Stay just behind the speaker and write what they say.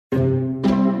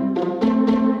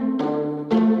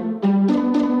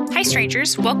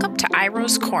strangers, welcome to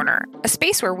Iroh's Corner, a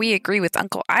space where we agree with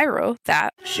Uncle Iroh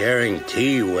that sharing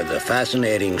tea with a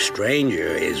fascinating stranger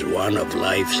is one of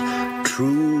life's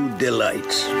true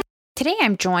delights. Today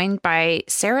I'm joined by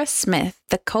Sarah Smith,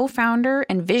 the co-founder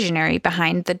and visionary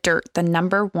behind The Dirt, the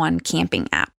 #1 camping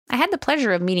app. I had the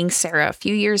pleasure of meeting Sarah a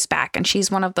few years back, and she's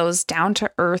one of those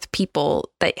down-to-earth people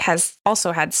that has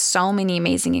also had so many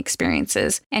amazing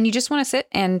experiences. And you just want to sit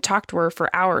and talk to her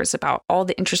for hours about all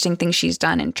the interesting things she's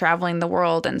done in traveling the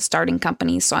world and starting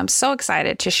companies. So I'm so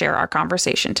excited to share our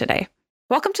conversation today.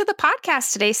 Welcome to the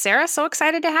podcast today, Sarah. So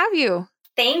excited to have you.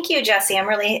 Thank you, Jessie. I'm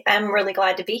really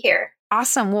glad to be here.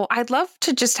 Awesome. Well, I'd love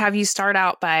to just have you start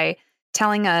out by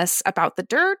telling us about The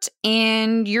Dirt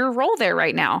and your role there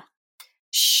right now.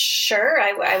 Sure,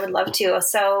 I would love to.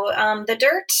 So The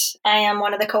Dirt, I am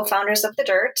one of the co-founders of The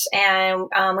Dirt, and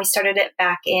we started it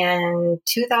back in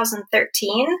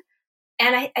 2013.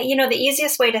 And the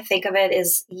easiest way to think of it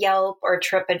is Yelp or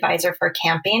TripAdvisor for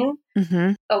camping,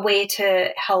 a way to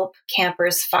help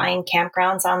campers find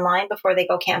campgrounds online before they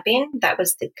go camping. That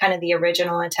was kind of the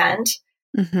original intent.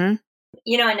 And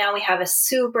now we have a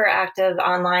super active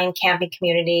online camping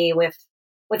community with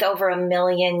over 1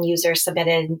 million users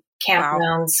submitted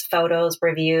campgrounds, photos,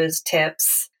 reviews,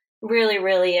 tips. Really,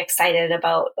 really excited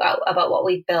about what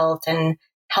we've built and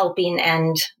helping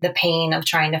end the pain of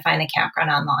trying to find a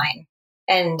campground online.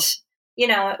 And,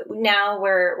 now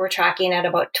we're tracking at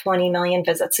about 20 million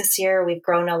visits this year. We've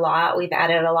grown a lot. We've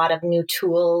added a lot of new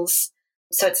tools.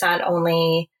 So it's not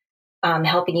only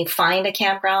helping you find a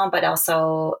campground, but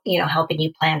also, helping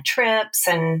you plan trips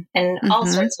and all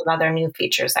sorts of other new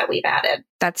features that we've added.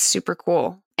 That's super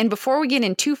cool. And before we get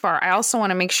in too far, I also want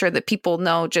to make sure that people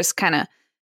know just kind of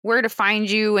where to find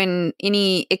you and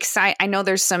I know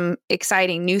there's some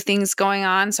exciting new things going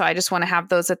on. So I just want to have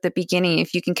those at the beginning.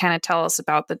 If you can kind of tell us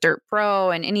about the Dirt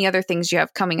Pro and any other things you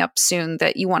have coming up soon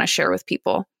that you want to share with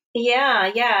people.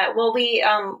 Yeah. Well,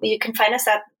 you can find us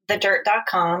at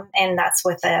thedirt.com, and that's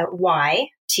with a Y,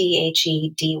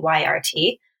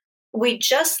 THEDYRT. We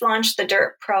just launched the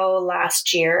Dirt Pro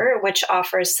last year, which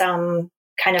offers some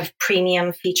kind of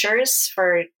premium features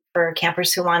for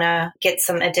campers who want to get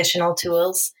some additional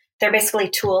tools. They're basically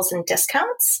tools and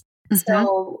discounts.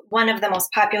 So one of the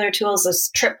most popular tools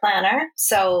is Trip Planner.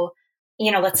 So,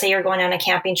 let's say you're going on a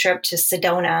camping trip to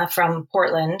Sedona from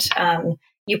Portland.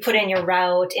 You put in your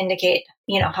route, indicate,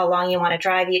 how long you want to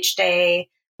drive each day,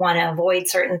 want to avoid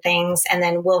certain things, and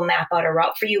then we'll map out a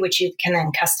route for you, which you can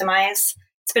then customize.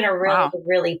 It's been a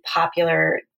really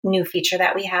popular new feature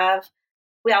that we have.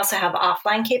 We also have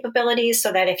offline capabilities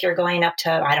so that if you're going up to,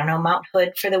 Mount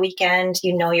Hood for the weekend,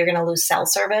 you're going to lose cell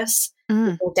service.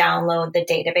 You can download the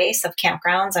database of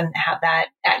campgrounds and have that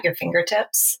at your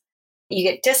fingertips. You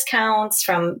get discounts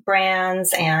from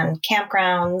brands and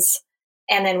campgrounds.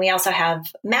 And then we also have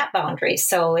map boundaries.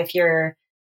 So if you're,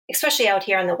 especially out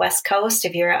here on the West Coast,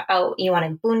 if you're out, you want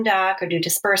to boondock or do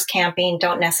dispersed camping,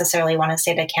 don't necessarily want to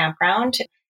stay at a campground.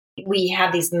 We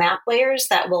have these map layers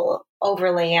that will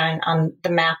overlay on the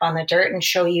map on the Dirt and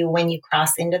show you when you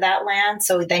cross into that land.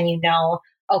 So then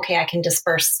okay, I can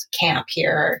disperse camp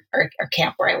here or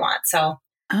camp where I want. So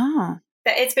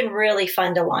it's been really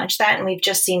fun to launch that. And we've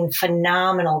just seen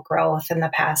phenomenal growth in the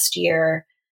past year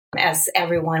as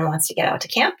everyone wants to get out to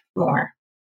camp more.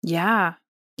 Yeah,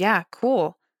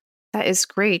 cool. That is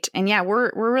great. And yeah,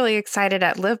 we're really excited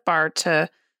at Live Bar to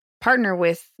partner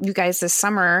with you guys this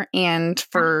summer. And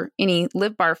for any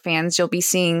Live Bar fans, you'll be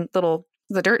seeing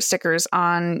The Dirt stickers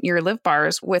on your Live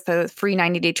Bars with a free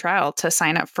 90-day trial to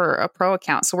sign up for a pro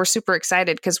account. So we're super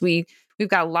excited because we've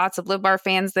got lots of Live Bar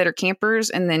fans that are campers.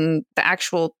 And then the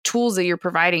actual tools that you're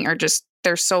providing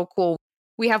they're so cool.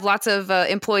 We have lots of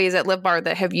employees at Live Bar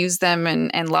that have used them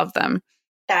and love them.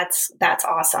 That's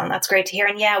awesome. That's great to hear.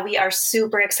 And yeah, we are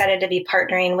super excited to be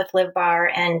partnering with Live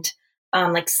Bar and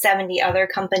like 70 other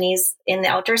companies in the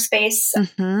outdoor space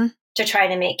to try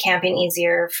to make camping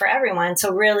easier for everyone.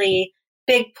 So really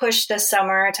big push this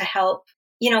summer to help,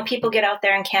 people get out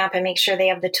there and camp and make sure they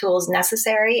have the tools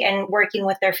necessary and working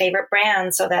with their favorite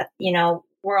brands so that,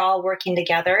 we're all working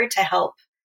together to help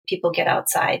people get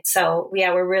outside. So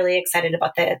yeah, we're really excited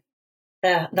about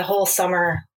the whole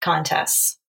summer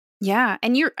contests. Yeah.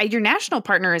 And your national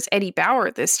partner is Eddie Bauer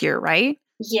this year, right?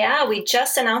 Yeah, we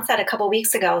just announced that a couple of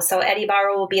weeks ago. So Eddie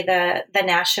Bauer will be the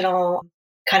national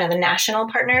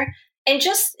partner. And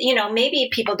just, maybe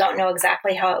people don't know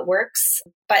exactly how it works,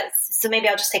 but so maybe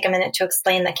I'll just take a minute to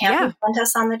explain the camping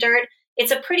contest on the Dirt.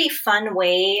 It's a pretty fun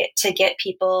way to get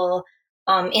people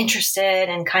interested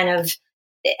and kind of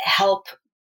help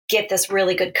get this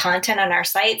really good content on our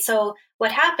site. So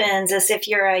what happens is if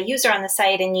you're a user on the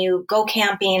site and you go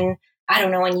camping I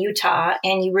don't know, in Utah,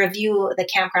 and you review the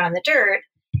campground on the dirt,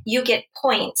 you get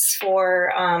points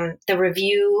for the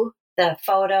review, the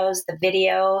photos, the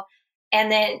video.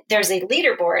 And then there's a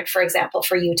leaderboard, for example,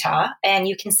 for Utah, and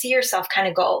you can see yourself kind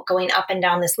of going up and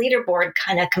down this leaderboard,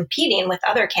 kind of competing with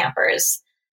other campers.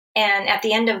 And at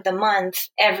the end of the month,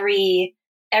 every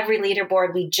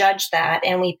leaderboard, we judge that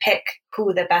and we pick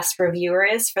who the best reviewer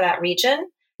is for that region.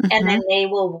 And then they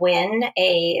will win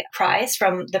a prize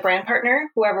from the brand partner.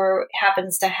 Whoever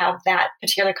happens to have that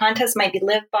particular contest, might be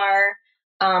Live Bar,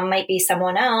 might be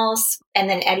someone else. And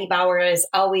then Eddie Bauer is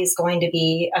always going to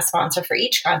be a sponsor for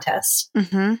each contest.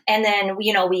 And then,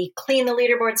 we clean the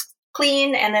leaderboards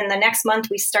clean. And then the next month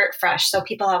we start fresh. So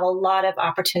people have a lot of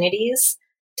opportunities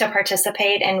to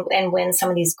participate and win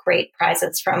some of these great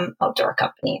prizes from outdoor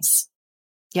companies.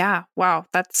 Yeah. Wow.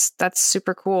 That's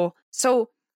super cool. So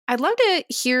I'd love to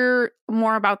hear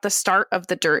more about the start of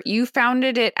the Dirt. You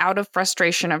founded it out of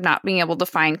frustration of not being able to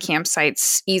find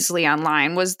campsites easily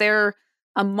online. Was there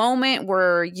a moment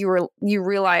where you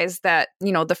realized that,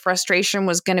 the frustration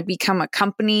was going to become a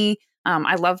company?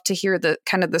 I love to hear the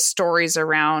kind of the stories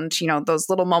around, those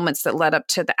little moments that led up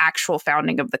to the actual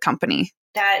founding of the company.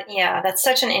 That's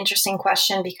such an interesting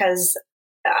question, because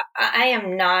I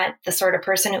am not the sort of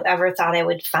person who ever thought I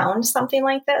would found something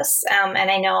like this. And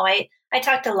I know I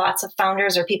talk to lots of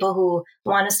founders or people who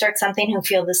want to start something who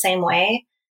feel the same way.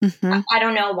 I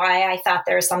don't know why I thought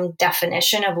there's some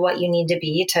definition of what you need to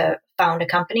be to found a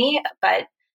company, but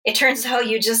it turns out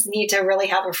you just need to really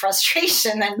have a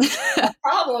frustration and a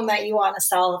problem that you want to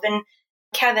solve. And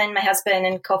Kevin, my husband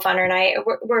and co-founder, and I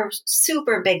were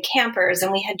super big campers,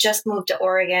 and we had just moved to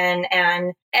Oregon,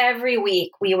 and every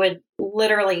week we would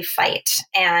literally fight.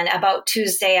 And about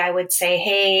Tuesday, I would say,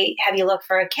 hey, have you looked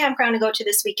for a campground to go to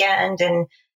this weekend? And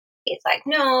he's like,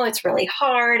 no, it's really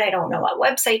hard. I don't know what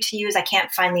website to use. I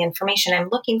can't find the information I'm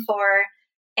looking for.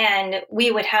 And we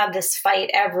would have this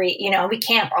fight we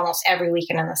camp almost every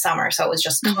weekend in the summer. So it was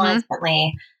just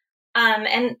constantly. And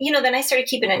then I started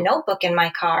keeping a notebook in my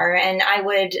car, and I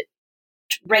would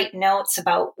write notes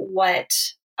about what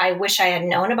I wish I had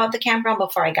known about the campground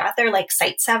before I got there. Like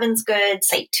Site 7's good,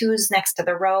 Site 2's next to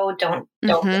the road. Don't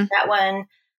get that one.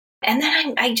 And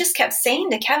then I just kept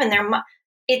saying to Kevin,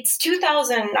 it's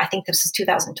 2000. I think this is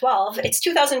 2012. It's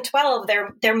 2012.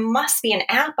 There must be an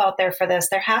app out there for this.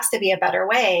 There has to be a better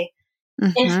way.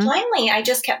 And finally, I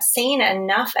just kept saying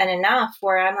enough and enough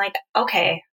where I'm like,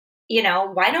 okay,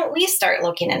 why don't we start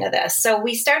looking into this? So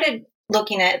we started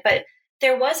looking at, but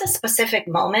there was a specific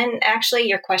moment, actually,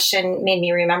 your question made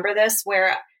me remember this,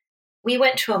 where we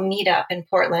went to a meetup in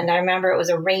Portland. I remember it was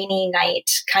a rainy night,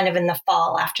 kind of in the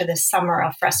fall after this summer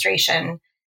of frustration.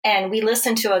 And we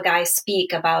listened to a guy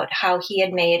speak about how he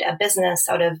had made a business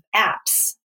out of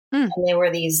apps. And they were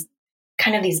these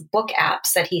book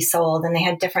apps that he sold, and they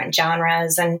had different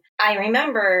genres. And I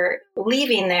remember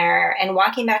leaving there and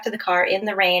walking back to the car in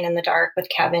the rain, in the dark with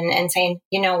Kevin, and saying,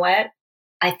 you know what?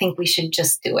 I think we should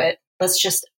just do it. Let's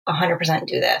just 100%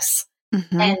 do this.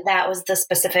 And that was the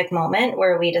specific moment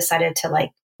where we decided to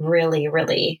really,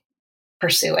 really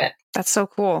pursue it. That's so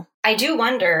cool. I do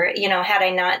wonder, had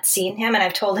I not seen him, and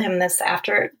I've told him this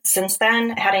since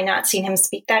then, had I not seen him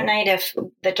speak that night, if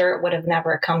the Dirt would have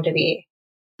never come to be.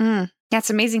 Yeah,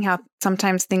 it's amazing how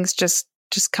sometimes things just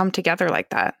come together like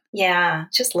that. Yeah,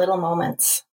 just little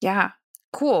moments. Yeah,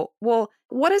 cool. Well,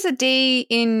 what does a day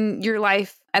in your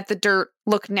life at the Dirt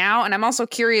look now? And I'm also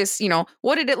curious,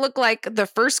 what did it look like the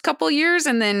first couple years?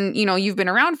 And then, you've been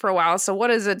around for a while. So what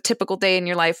does a typical day in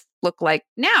your life look like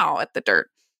now at the Dirt?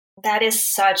 That is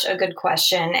such a good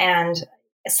question. And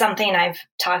something I've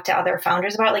talked to other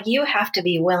founders about. You have to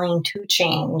be willing to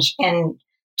change and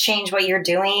change what you're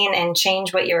doing and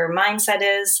change what your mindset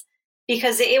is,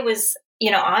 because it was,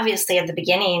 obviously at the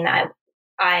beginning,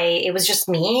 it was just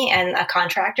me and a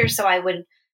contractor. So I would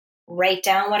write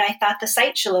down what I thought the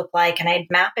site should look like, and I'd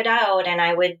map it out, and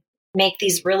I would make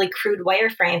these really crude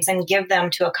wireframes and give them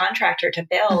to a contractor to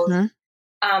build.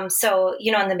 So,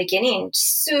 in the beginning,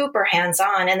 super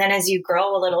hands-on. And then as you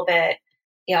grow a little bit,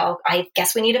 I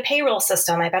guess we need a payroll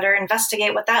system. I better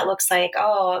investigate what that looks like.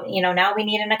 Oh, now we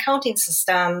need an accounting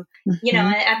system.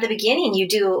 And at the beginning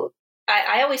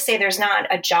I always say there's not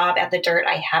a job at the Dirt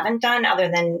I haven't done other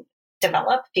than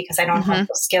develop, because I don't have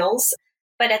those skills.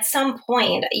 But at some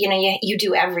point, you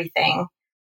do everything.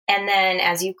 And then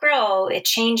as you grow, it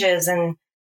changes. And,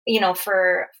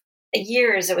 for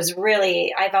years, it was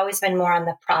really, I've always been more on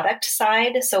the product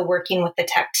side. So working with the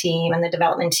tech team and the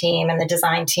development team and the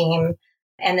design team.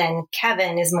 And then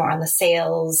Kevin is more on the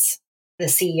sales, the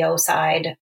CEO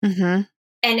side.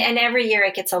 And every year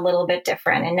it gets a little bit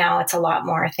different. And now it's a lot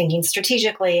more thinking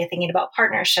strategically, thinking about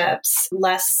partnerships,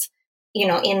 less,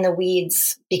 in the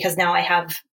weeds, because now I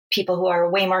have people who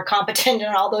are way more competent in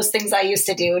all those things I used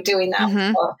to do doing that.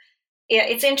 Mm-hmm. So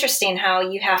it's interesting how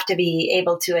you have to be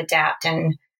able to adapt,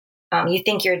 and you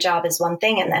think your job is one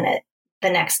thing, and then the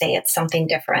next day it's something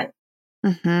different.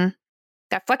 Mm-hmm.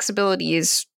 That flexibility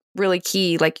is really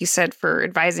key, like you said, for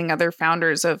advising other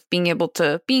founders, of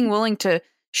being willing to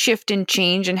shift and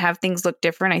change and have things look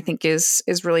different, I think is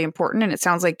really important. And it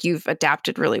sounds like you've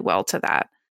adapted really well to that.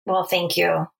 Well, thank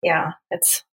you. Yeah,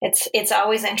 it's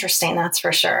always interesting. That's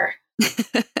for sure.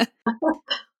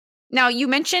 Now, you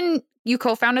mentioned you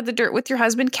co-founded The Dirt with your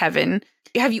husband, Kevin.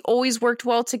 Have you always worked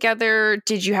well together?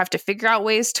 Did you have to figure out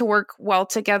ways to work well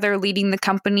together leading the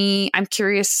company? I'm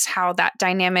curious how that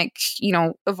dynamic,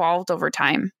 evolved over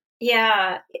time.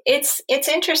 Yeah, it's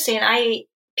interesting.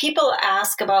 People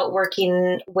ask about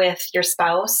working with your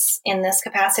spouse in this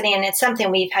capacity, and it's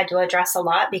something we've had to address a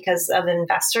lot because of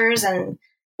investors, and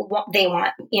they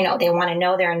want to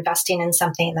know they're investing in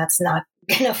something that's not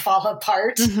going to fall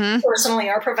apart personally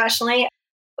or professionally.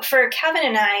 For Kevin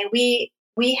and I,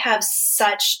 we have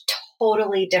such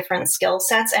totally different skill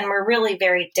sets, and we're really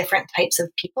very different types of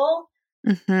people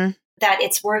that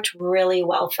it's worked really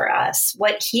well for us.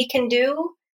 What he can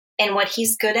do and what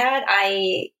he's good at,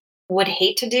 I would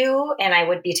hate to do, and I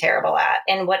would be terrible at.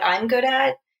 And what I'm good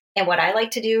at and what I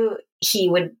like to do, he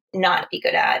would not be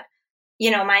good at.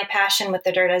 My passion with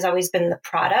The Dirt has always been the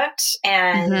product.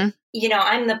 And,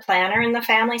 I'm the planner in the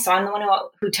family. So I'm the one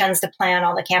who tends to plan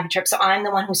all the camping trips. So I'm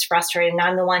the one who's frustrated, and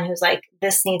I'm the one who's like,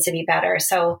 this needs to be better.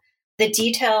 So the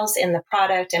details in the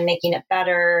product and making it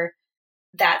better,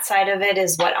 that side of it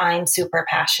is what I'm super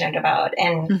passionate about.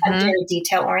 And I'm very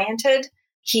detail oriented.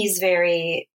 He's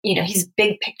very, he's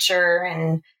big picture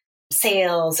and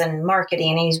sales and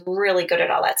marketing, and he's really good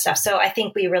at all that stuff. So I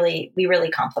think we really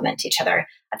complement each other.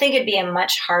 I think it'd be a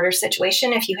much harder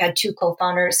situation if you had two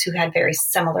co-founders who had very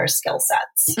similar skill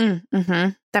sets.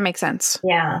 That makes sense.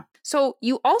 Yeah. So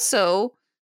you also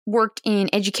worked in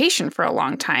education for a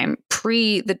long time,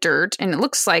 pre The Dirt, and it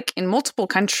looks like in multiple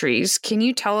countries. Can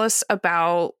you tell us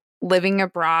about living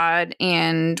abroad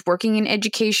and working in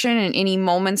education, and any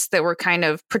moments that were kind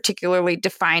of particularly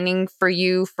defining for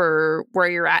you for where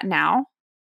you're at now?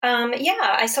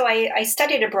 So I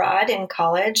studied abroad in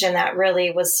college, and that really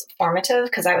was formative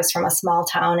because I was from a small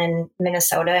town in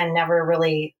Minnesota and never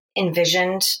really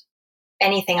envisioned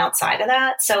anything outside of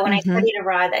that. So when I studied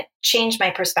abroad, that changed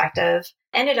my perspective.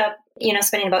 Ended up,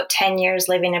 spending about 10 years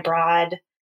living abroad,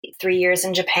 3 years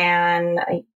in Japan,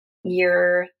 a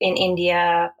year in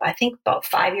India, I think about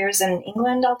 5 years in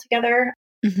England altogether.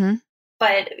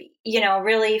 But,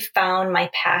 really found my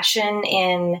passion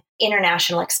in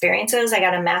international experiences. I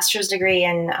got a master's degree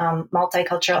in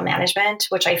multicultural management,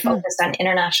 which I focused on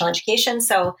international education.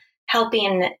 So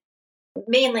helping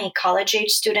mainly college age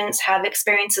students have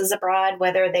experiences abroad,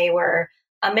 whether they were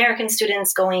American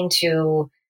students going to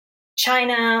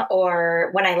China, or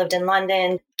when I lived in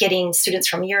London, getting students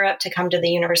from Europe to come to the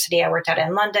university I worked at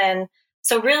in London.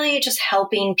 So really just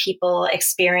helping people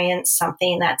experience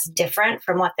something that's different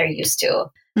from what they're used to.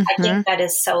 I think that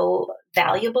is so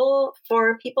valuable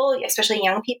for people, especially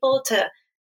young people, to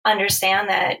understand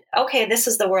that, okay, this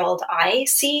is the world I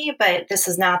see, but this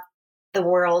is not the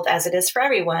world as it is for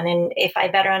everyone. And if I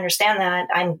better understand that,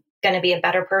 I'm going to be a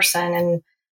better person and,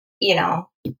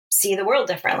 see the world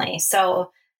differently.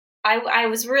 So I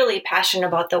was really passionate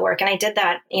about the work, and I did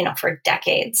that, for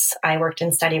decades. I worked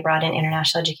and studied abroad in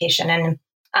international education, and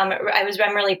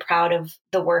I'm really proud of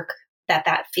the work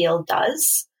that field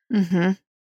does.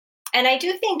 And I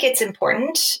do think it's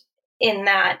important in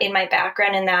my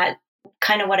background, in that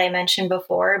kind of what I mentioned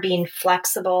before, being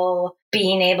flexible,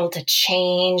 being able to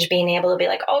change, being able to be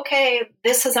like, okay,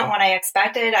 this isn't what I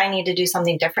expected. I need to do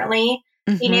something differently.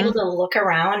 Being able to look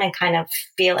around and kind of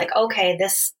feel like, okay,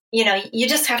 this, you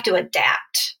just have to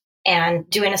adapt. And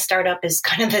doing a startup is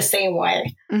kind of the same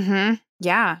way.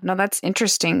 Yeah, no, that's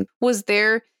interesting. Was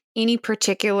there any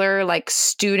particular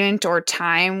student or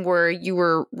time where you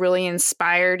were really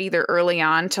inspired either early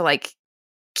on to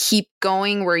keep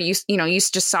going, where you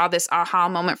just saw this aha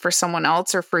moment for someone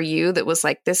else or for you that was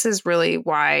like, this is really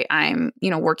why I'm,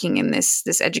 working in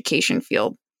this education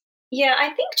field? Yeah, I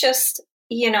think just,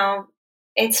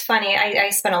 it's funny. I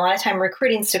spent a lot of time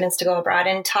recruiting students to go abroad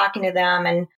and talking to them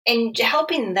and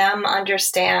helping them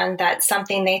understand that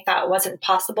something they thought wasn't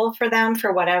possible for them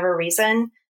for whatever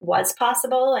reason was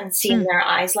possible, and seeing their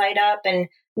eyes light up, and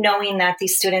knowing that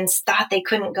these students thought they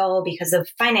couldn't go because of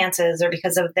finances or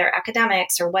because of their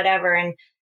academics or whatever, and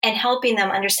helping them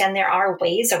understand there are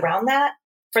ways around that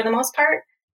for the most part.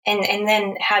 and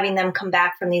then having them come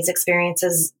back from these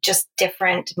experiences, just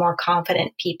different, more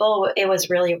confident people, it was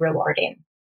really rewarding.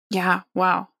 Yeah.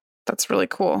 Wow. That's really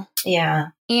cool. Yeah.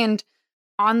 And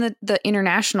on the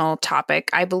international topic,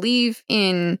 I believe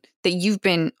in that you've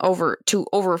been over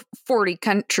 40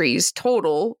 countries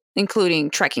total, including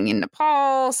trekking in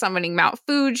Nepal, summiting Mount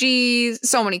Fuji,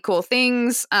 so many cool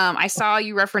things. I saw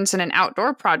you reference in an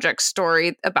outdoor project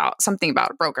story about something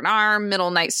about a broken arm, middle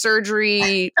of night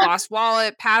surgery, lost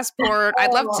wallet, passport.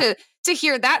 I'd love to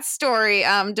hear that story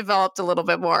developed a little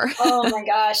bit more. Oh my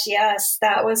gosh, yes,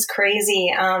 that was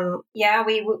crazy. Yeah,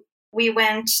 we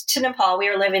went to Nepal. We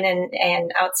were living in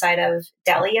outside of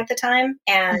Delhi at the time,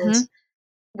 and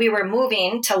we were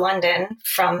moving to London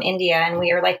from India, and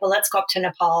we were like, well, let's go up to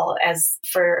Nepal as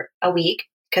for a week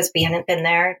because we hadn't been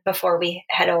there before we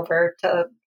head over to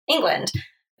England.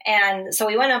 And so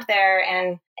we went up there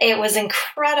and it was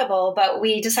incredible, but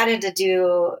we decided to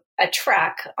do a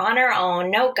trek on our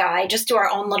own, no guide, just do our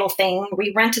own little thing.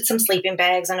 We rented some sleeping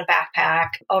bags and a backpack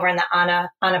over in the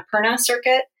Annapurna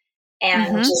circuit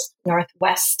and just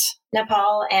northwest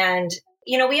Nepal. And,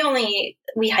 you know,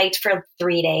 we hiked for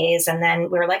 3 days and then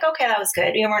we were like, okay, that was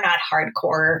good. You know, we're not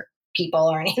hardcore people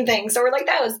or anything. So we're like,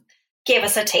 gave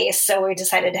us a taste. So we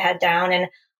decided to head down, and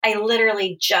I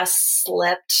literally just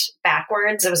slipped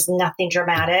backwards. It was nothing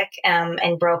dramatic, and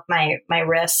broke my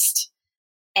wrist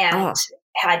and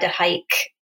had to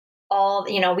hike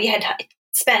we had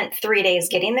spent 3 days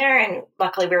getting there, and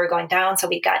luckily we were going down. So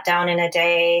we got down in a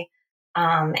day,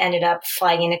 ended up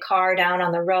flagging a car down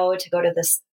on the road to go to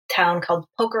this town called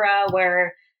Pokhara,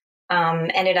 where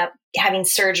ended up having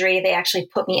surgery. They actually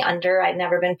put me under. I'd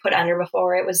never been put under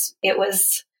before. It was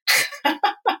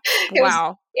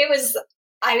wow.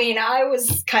 I mean, I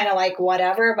was kind of like,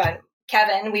 whatever, but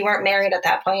Kevin, we weren't married at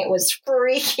that point, was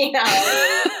freaking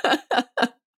out.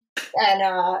 And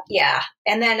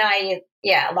and then I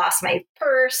lost my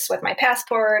purse with my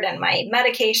passport and my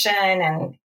medication,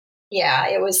 and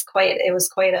it was quite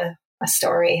a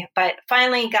story. But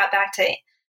finally got back to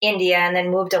India and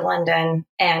then moved to London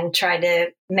and tried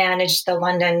to manage the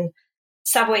London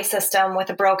subway system with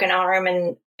a broken arm,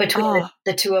 and between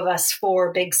the two of us,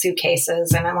 4 big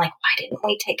suitcases. And I'm like, why didn't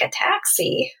we take a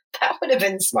taxi? That would have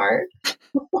been smart.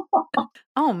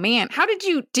 Oh man. How did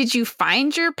you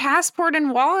find your passport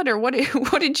and wallet, or what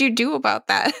did you do about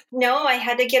that? No, I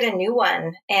had to get a new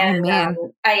one. And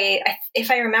I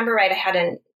if I remember right,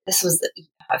 this was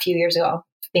a few years ago,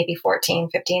 maybe 14,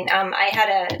 15.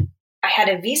 I had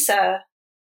a visa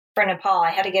for Nepal.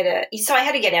 I had to get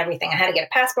everything. I had to get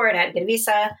a passport. I had to get a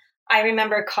visa. I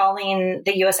remember calling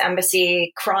the U.S.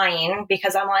 Embassy crying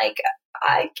because I'm like,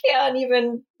 I can't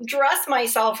even dress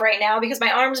myself right now because my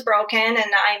arm's broken, and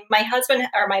my husband,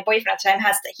 or my boyfriend at the time,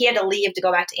 he had to leave to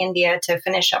go back to India to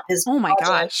finish up his project.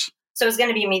 Gosh. So it was going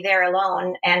to be me there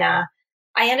alone. And I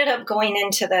ended up going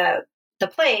into the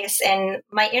place, and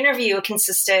my interview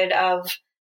consisted of,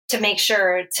 to make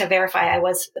sure to verify I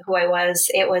was who I was.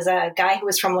 It was a guy who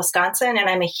was from Wisconsin, and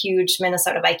I'm a huge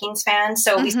Minnesota Vikings fan.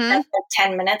 So we spent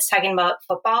 10 minutes talking about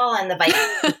football and the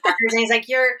Vikings. And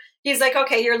he's like,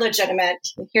 okay, you're legitimate.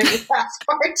 Here's your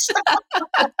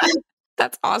passport.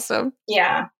 That's awesome.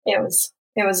 Yeah, it was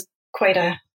quite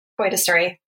a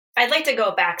story. I'd like to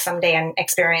go back someday and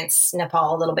experience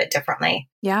Nepal a little bit differently.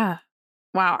 Yeah.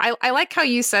 Wow. I like how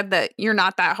you said that you're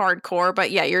not that hardcore,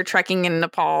 but yeah, you're trekking in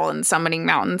Nepal and summiting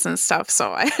mountains and stuff.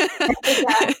 So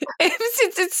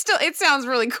it sounds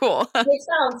really cool. It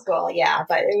sounds cool. Yeah.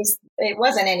 But it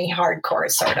wasn't any hardcore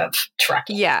sort of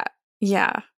trekking. Yeah.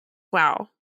 Yeah. Wow.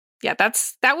 Yeah.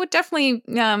 That would definitely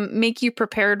make you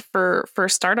prepared for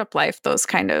startup life, those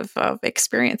kind of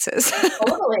experiences.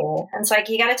 Totally. And it's like,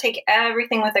 you got to take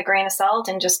everything with a grain of salt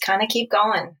and just kind of keep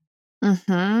going.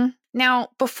 Now,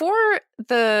 before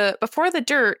the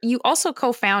Dirt, you also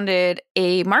co-founded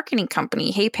a marketing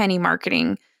company, Hey Penny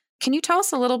Marketing. Can you tell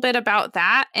us a little bit about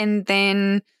that? And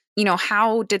then,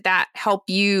 how did that help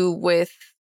you with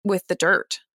the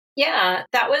Dirt? Yeah,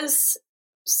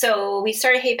 so we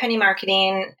started Hey Penny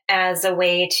Marketing as a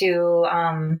way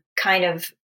to kind of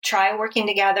try working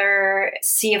together,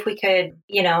 see if we could,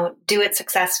 do it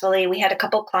successfully. We had a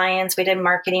couple clients we did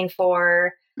marketing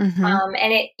for, and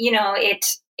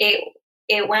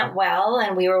it went well,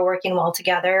 and we were working well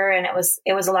together, and it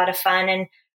was a lot of fun. And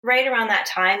right around that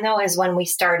time, though, is when we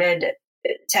started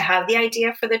to have the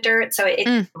idea for the Dirt. So it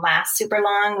didn't last super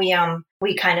long.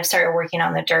 We kind of started working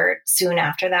on the Dirt soon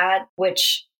after that,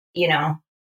 which,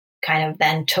 kind of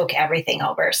then took everything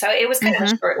over. So it was kind of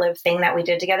a short-lived thing that we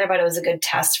did together, but it was a good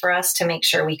test for us to make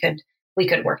sure we could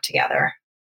work together.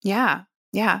 Yeah.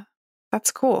 Yeah.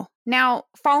 That's cool. Now,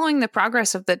 following the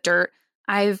progress of the Dirt,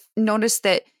 I've noticed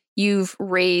that you've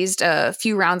raised a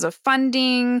few rounds of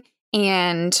funding.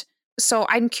 And so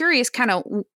I'm curious, kind of,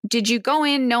 did you go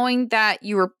in knowing that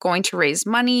you were going to raise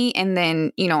money? And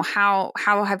then, how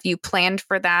have you planned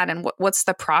for that? And what's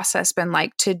the process been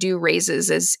like to do raises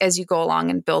as you go along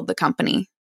and build the company?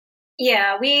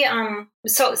 Yeah, we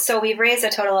so we've raised a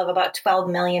total of about $12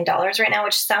 million right now,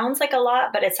 which sounds like a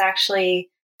lot, but it's actually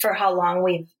for how long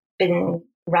we've been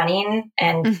running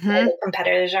and the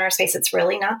competitors in our space, it's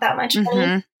really not that much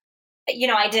money.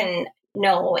 I didn't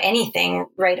know anything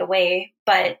right away,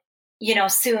 but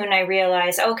soon I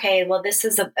realized, okay, well, this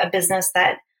is a business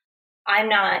that I'm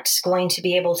not going to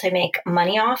be able to make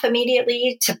money off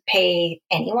immediately to pay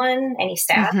anyone, any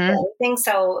staff or anything.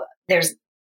 So there's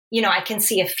I can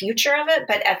see a future of it,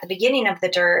 but at the beginning of the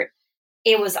Dirt,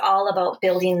 it was all about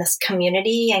building this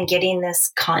community and getting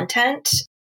this content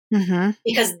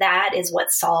because that is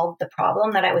what solved the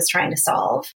problem that I was trying to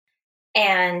solve.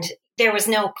 And there was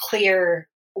no clear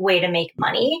way to make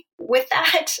money with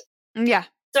that. Yeah.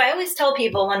 So I always tell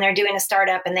people when they're doing a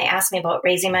startup and they ask me about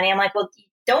raising money, I'm like, well,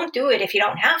 don't do it if you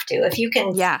don't have to. If you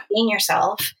can sustain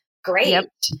yourself, great. Yep.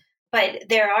 But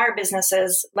there are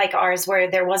businesses like ours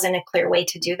where there wasn't a clear way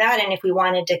to do that. And if we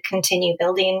wanted to continue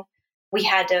building, we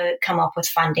had to come up with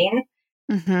funding.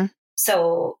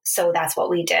 So that's what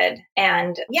we did.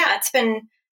 And yeah, it's been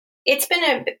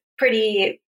a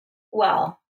pretty,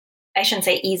 well, I shouldn't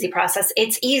say easy process.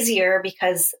 It's easier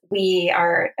because we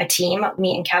are a team,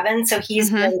 me and Kevin. So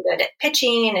he's really good at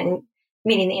pitching and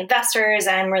meeting the investors.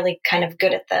 I'm really kind of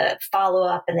good at the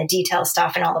follow-up and the detail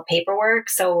stuff and all the paperwork.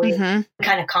 So we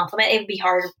kind of complement. It would be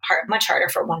much harder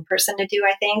for one person to do,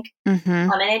 I think.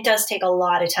 And it does take a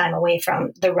lot of time away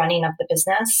from the running of the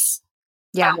business.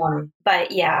 Yeah.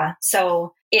 But yeah,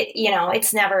 so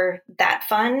it's never that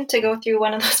fun to go through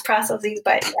one of those processes,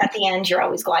 but at the end, you're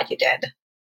always glad you did.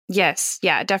 Yes.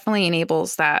 Yeah. It definitely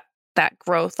enables that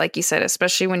growth, like you said,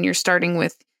 especially when you're starting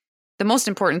with the most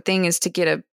important thing is to get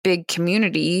a big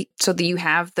community so that you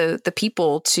have the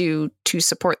people to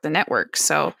support the network.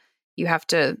 So you have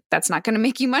to, that's not going to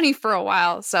make you money for a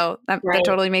while. So that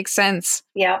totally makes sense.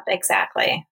 Yep,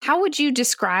 exactly. How would you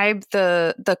describe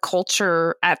the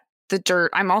culture at the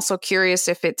Dirt? I'm also curious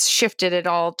if it's shifted at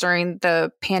all during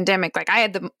the pandemic. Like I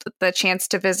had the chance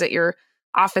to visit your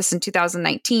office in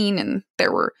 2019 and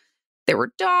there were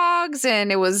dogs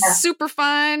and it was super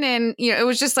fun. And, it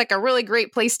was just like a really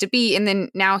great place to be. And then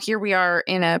now here we are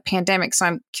in a pandemic. So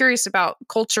I'm curious about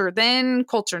culture then,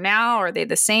 culture now. Are they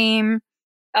the same?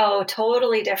 Oh,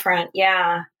 totally different.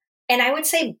 Yeah. And I would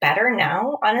say better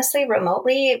now, honestly,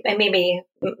 remotely. And maybe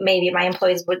my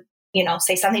employees would,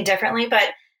 say something differently,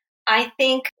 but I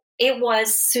think it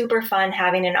was super fun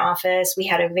having an office. We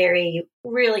had a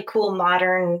really cool,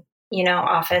 modern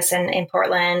office in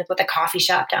Portland with a coffee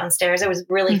shop downstairs. It was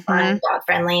really fun, dog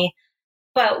friendly.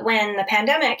 But when the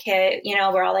pandemic hit,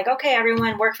 we're all like, okay,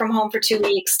 everyone work from home for 2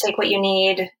 weeks, take what you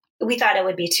need. We thought it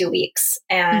would be 2 weeks.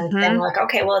 And then like,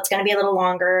 okay, well, it's going to be a little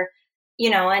longer,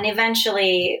 and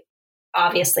eventually,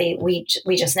 obviously we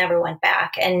just never went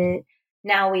back. And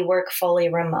now we work fully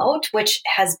remote, which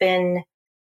has been,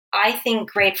 I think,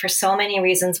 great for so many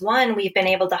reasons. One, we've been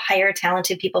able to hire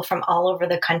talented people from all over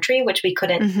the country, which we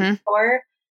couldn't before.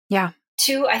 Yeah.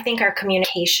 Two, I think our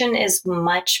communication is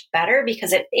much better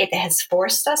because it has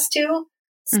forced us to.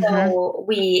 So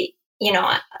we,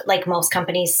 like most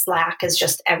companies, Slack is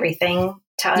just everything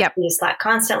to us. We use Slack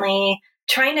constantly,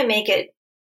 trying to make it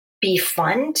be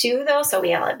fun too, though. So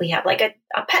we have like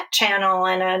a pet channel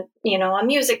and a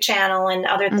music channel and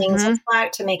other things on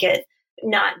Slack to make it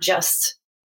not just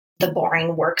the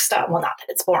boring work stuff. Well, not that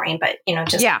it's boring, but,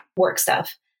 just work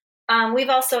stuff. We've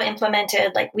also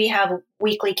implemented, we have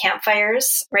weekly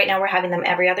campfires. Right now we're having them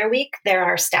every other week. They're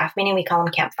our staff meeting. We call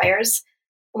them campfires.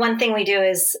 One thing we do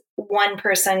is one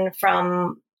person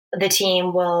from the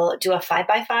team will do a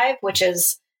 5x5, which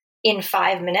is in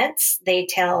 5 minutes, they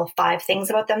tell 5 things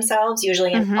about themselves,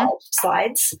 usually in 5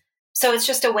 slides. So it's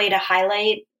just a way to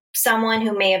highlight someone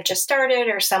who may have just started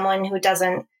or someone who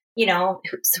doesn't,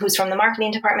 who's from the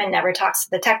marketing department, never talks to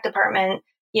the tech department,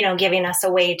 giving us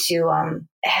a way to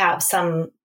have some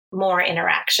more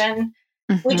interaction.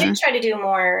 We did try to do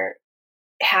more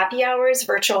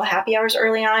virtual happy hours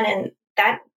early on, and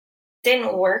that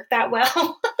didn't work that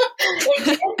well. It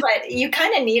did, but you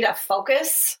kind of need a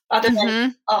focus other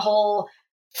than a whole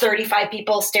 35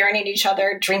 people staring at each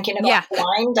other, drinking a glass of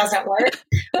wine doesn't work.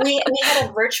 We had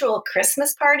a virtual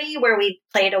Christmas party where we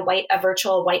played a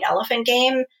virtual white elephant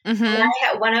game. And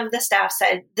one of the staff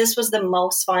said, this was the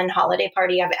most fun holiday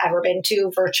party I've ever been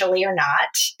to, virtually or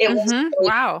not. It was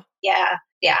wow. Yeah.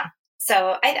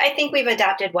 So I think we've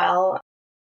adapted well.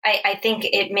 I think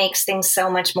it makes things so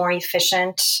much more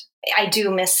efficient. I do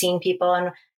miss seeing people.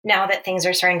 And now that things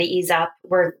are starting to ease up,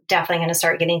 we're definitely going to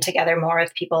start getting together more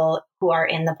with people who are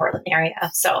in the Portland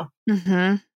area. So,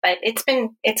 but it's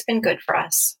been good for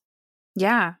us.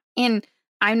 Yeah. And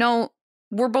I know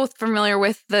we're both familiar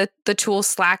with the tool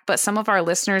Slack, but some of our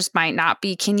listeners might not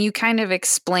be. Can you kind of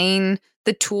explain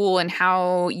the tool and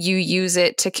how you use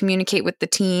it to communicate with the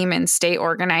team and stay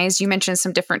organized? You mentioned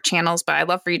some different channels, but I'd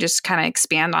love for you to just kind of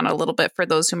expand on it a little bit for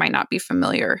those who might not be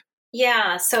familiar.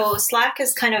 Yeah, so Slack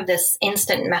is kind of this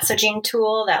instant messaging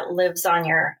tool that lives on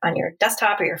your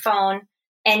desktop or your phone,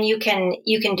 and you can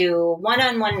do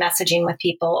one-on-one messaging with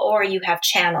people, or you have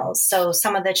channels. So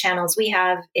some of the channels we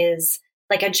have is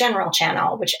like a general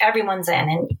channel, which everyone's in,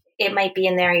 and it might be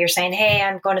in there. You're saying, "Hey,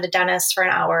 I'm going to the dentist for an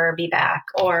hour, be back,"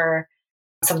 or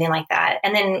something like that.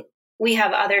 And then we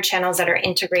have other channels that are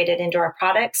integrated into our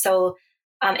product. So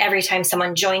every time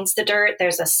someone joins the Dirt,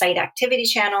 there's a site activity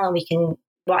channel, and we can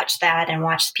watch that and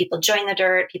watch people join the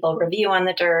Dirt, people review on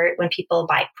the Dirt. When people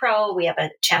buy Pro, we have a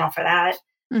channel for that.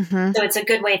 So it's a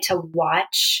good way to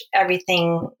watch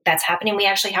everything that's happening. We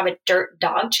actually have a Dirt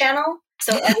dog channel.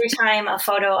 So every time a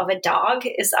photo of a dog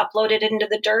is uploaded into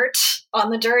the Dirt, on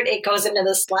the Dirt, it goes into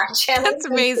the Slack channel. That's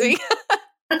amazing.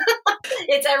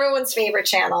 It's everyone's favorite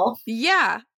channel.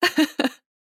 Yeah.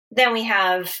 Then we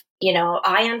have,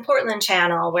 Eye on Portland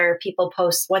channel, where people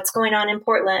post what's going on in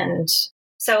Portland.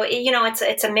 So,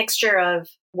 it's a mixture of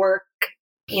work,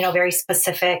 very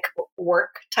specific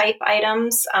work type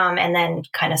items, and then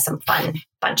kind of some fun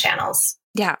channels.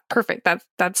 Yeah, perfect.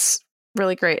 That's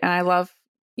really great. And I love,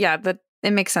 it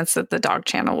makes sense that the dog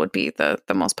channel would be the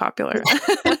most popular.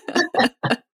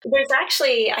 There's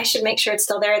actually, I should make sure it's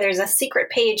still there. There's a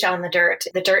secret page on the Dirt,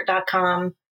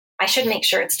 thedirt.com. I should make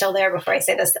sure it's still there before I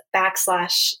say this,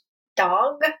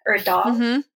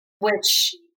 /dog,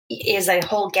 which is a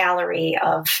whole gallery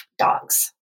of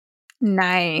dogs.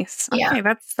 Nice. Okay,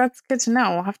 yeah. That's good to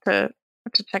know. We'll have to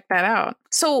check that out.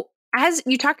 So as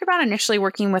you talked about initially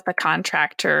working with a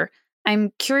contractor,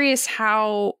 I'm curious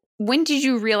when did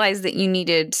you realize that you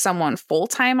needed someone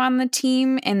full-time on the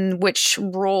team, and which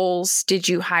roles did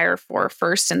you hire for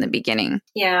first in the beginning?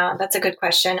 Yeah, that's a good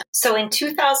question. So in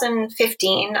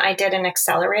 2015, I did an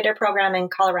accelerator program in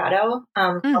Colorado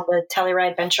called the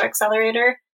Telluride Venture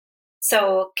Accelerator.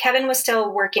 So Kevin was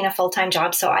still working a full-time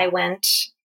job. So I went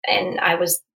and I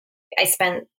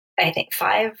spent, I think,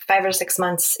 5 or 6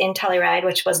 months in Telluride,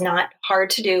 which was not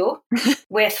hard to do,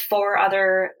 with 4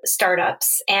 other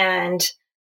startups. And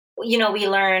we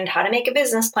learned how to make a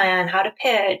business plan, how to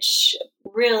pitch,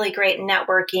 really great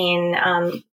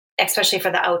networking, especially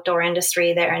for the outdoor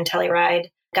industry there in Telluride.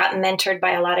 Got mentored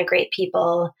by a lot of great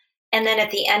people. And then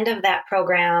at the end of that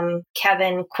program,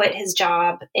 Kevin quit his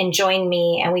job and joined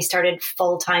me, and we started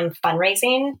full-time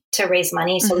fundraising to raise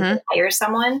money so we could hire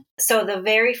someone. So the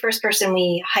very first person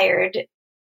we hired,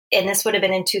 and this would have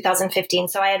been in 2015.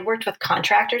 So I had worked with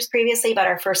contractors previously, but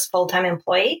our first full-time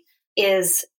employee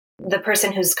is the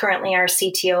person who's currently our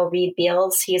CTO, Reed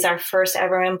Beals. He's our first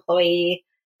ever employee.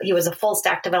 He was a full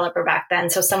stack developer back then.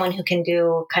 So someone who can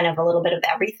do kind of a little bit of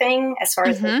everything as far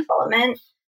as the development,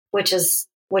 which is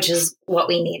what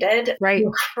we needed. Right.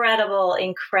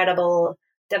 Incredible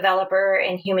developer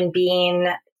and human being,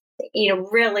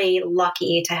 really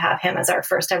lucky to have him as our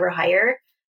first ever hire.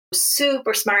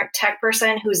 Super smart tech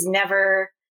person who's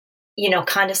never,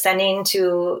 condescending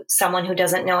to someone who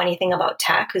doesn't know anything about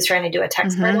tech, who's trying to do a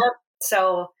tech startup.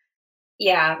 So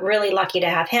yeah, really lucky to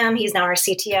have him. He's now our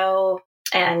CTO,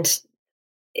 and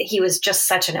he was just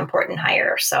such an important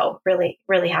hire. So really,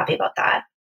 really happy about that.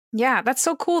 Yeah, that's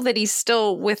so cool that he's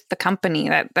still with the company.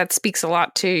 That speaks a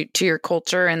lot to your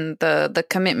culture and the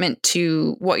commitment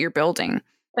to what you're building.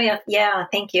 Oh, yeah,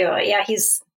 thank you. Yeah,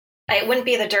 it wouldn't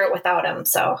be the Dirt without him.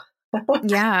 So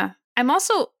yeah,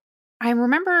 I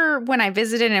remember when I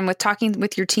visited and with talking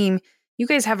with your team, you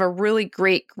guys have a really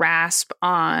great grasp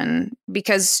on,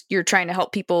 because you're trying to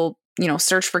help people,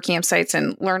 search for campsites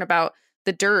and learn about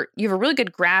the Dirt. You have a really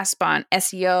good grasp on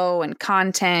SEO and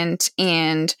content.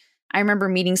 And I remember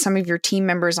meeting some of your team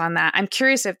members on that. I'm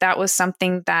curious if that was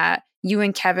something that you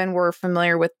and Kevin were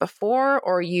familiar with before,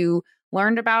 or you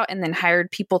learned about and then hired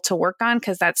people to work on,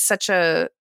 because that's such a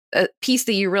piece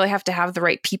that you really have to have the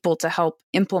right people to help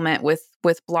implement with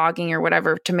blogging or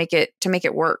whatever to make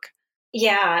it work.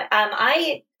 Yeah,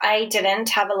 I didn't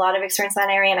have a lot of experience in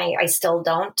that area, and I still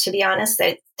don't, to be honest.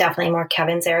 It's definitely more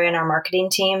Kevin's area in our marketing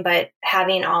team, but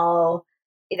having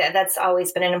that's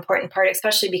always been an important part,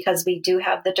 especially because we do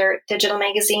have the Dirt digital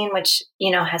magazine, which,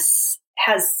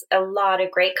 has a lot of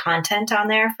great content on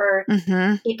there for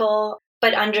people.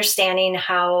 but understanding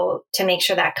how to make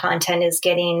sure that content is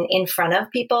getting in front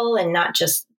of people and not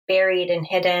just buried and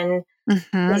hidden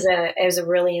is a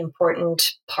really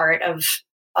important part of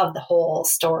the whole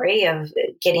story of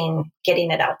getting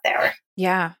it out there.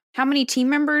 Yeah. How many team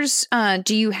members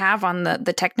do you have on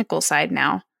the technical side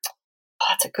now? Oh,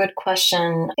 that's a good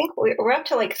question. I think we're up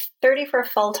to like 30 for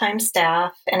full-time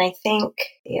staff, and I think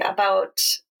about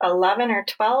 11 or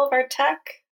 12 are tech.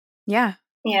 Yeah.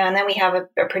 Yeah, and then we have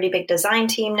a pretty big design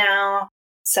team now.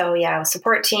 So yeah,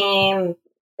 support team,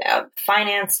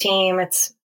 finance team.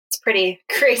 It's pretty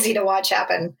crazy to watch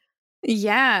happen.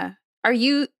 Yeah. Are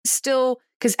you still,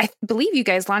 because I believe you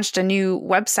guys launched a new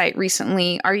website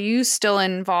recently. Are you still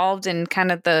involved in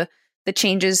kind of the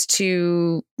changes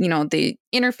to, the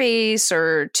interface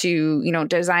or to,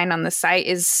 design on the site?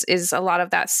 Is a lot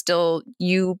of that still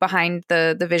you behind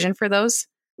the vision for those?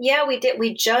 Yeah, we did.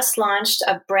 We just launched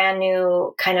a brand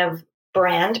new kind of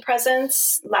brand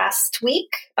presence last week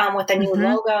with a new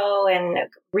logo and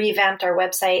revamped our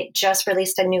website, just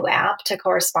released a new app to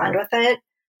correspond with it.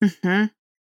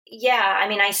 Yeah, I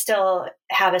mean, I still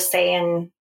have a say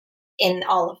in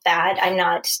all of that. I'm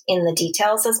not in the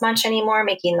details as much anymore,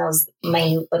 making those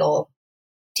minute little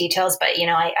details, but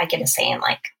I get a say in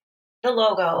like the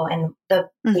logo and the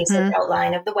basic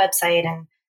outline of the website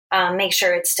and make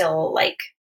sure it's still like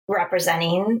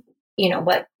representing,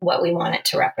 what we want it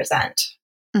to represent.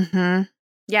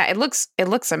 Yeah, it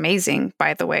looks amazing,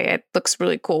 by the way. It looks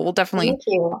really cool. We'll definitely,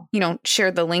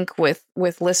 share the link with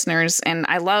listeners. And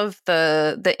I love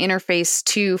the interface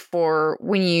too for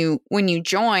when you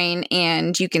join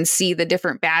and you can see the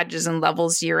different badges and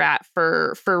levels you're at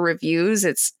for reviews.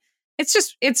 It's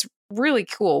really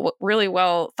cool, really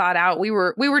well thought out. We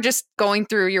were just going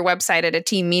through your website at a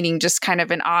team meeting, just kind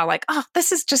of in awe, like, oh,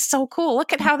 this is just so cool.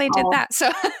 Look at how they did that. So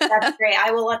that's great.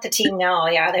 I will let the team know.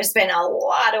 Yeah, there's been a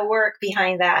lot of work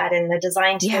behind that, and the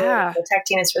design team, the tech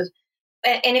team is.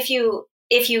 And if you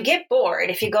get bored,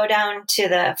 if you go down to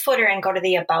the footer and go to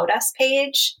the About Us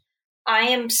page, I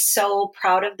am so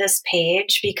proud of this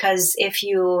page because if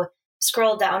you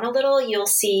scroll down a little, you'll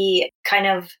see kind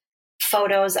of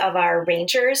photos of our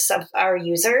rangers, of our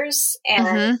users,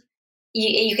 and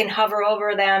you can hover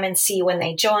over them and see when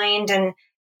they joined. And,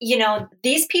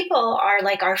 these people are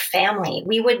like our family.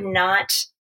 We would not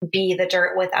be the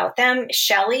Dirt without them.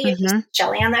 Shelly, if you see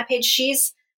Shelly on that page,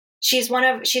 she's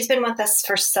been with us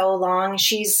for so long.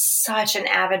 She's such an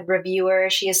avid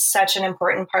reviewer. She is such an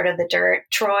important part of the Dirt.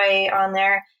 Troy on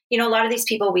there, a lot of these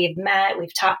people we've met,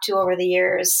 we've talked to over the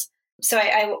years. So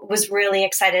I was really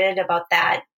excited about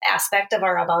that aspect of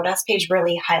our About Us page,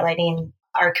 really highlighting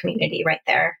our community right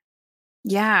there.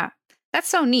 Yeah, that's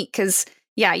so neat because,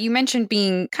 yeah, you mentioned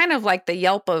being kind of like the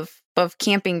Yelp of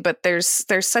camping, but there's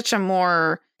such a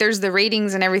more, there's the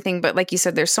ratings and everything, but like you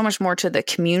said, there's so much more to the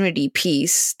community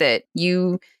piece that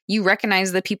you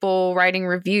recognize the people writing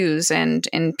reviews and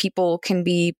people can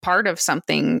be part of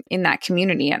something in that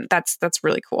community. And that's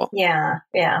really cool. Yeah.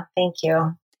 Thank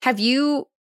you.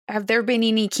 Have there been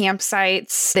any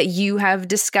campsites that you have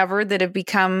discovered that have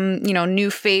become, new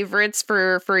favorites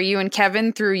for you and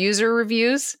Kevin through user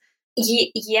reviews?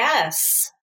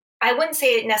 Yes. I wouldn't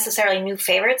say necessarily new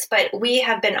favorites, but we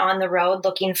have been on the road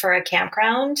looking for a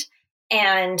campground,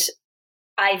 and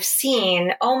I've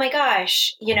seen, oh my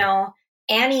gosh,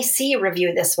 Annie C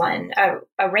reviewed this one,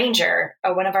 a ranger,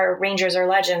 one of our rangers or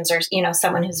legends, or,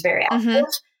 someone who's very active.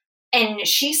 And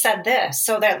she said this,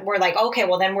 so that we're like, okay,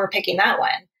 well then we're picking that one.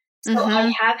 So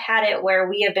I have had it where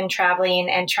we have been traveling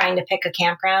and trying to pick a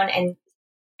campground and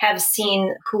have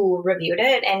seen who reviewed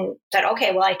it and said,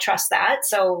 okay, well, I trust that.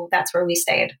 So that's where we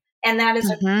stayed. And that is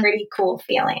a pretty cool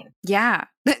feeling. Yeah.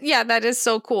 Yeah, that is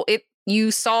so cool. You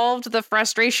solved the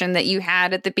frustration that you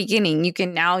had at the beginning. You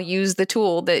can now use the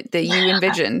tool that you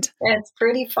envisioned. It's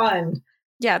pretty fun.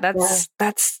 Yeah, that's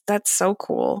so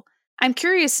cool. I'm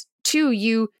curious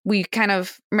too, we kind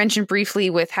of mentioned briefly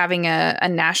with having a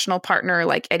national partner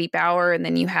like Eddie Bauer, and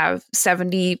then you have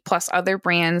 70 plus other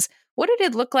brands. What did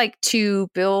it look like to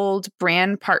build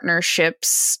brand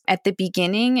partnerships at the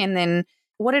beginning? And then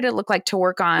what did it look like to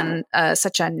work on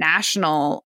such a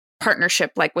national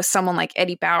partnership, like with someone like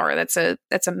Eddie Bauer? That's a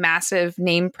massive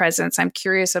name presence. I'm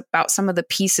curious about some of the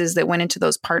pieces that went into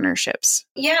those partnerships.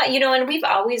 Yeah, and we've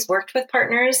always worked with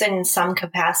partners in some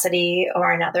capacity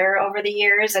or another over the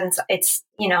years. And it's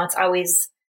always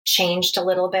changed a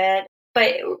little bit,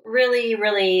 but really,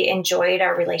 really enjoyed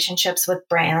our relationships with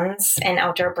brands and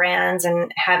outdoor brands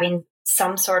and having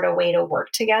some sort of way to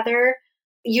work together.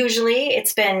 Usually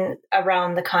it's been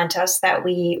around the contests that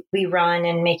we run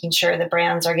and making sure the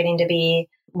brands are getting to be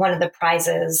one of the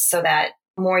prizes so that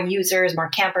more users, more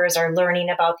campers are learning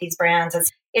about these brands.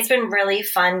 It's been really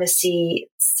fun to see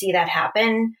that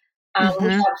happen. We Mm-hmm.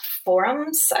 have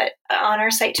forums on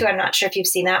our site too. I'm not sure if you've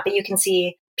seen that, but you can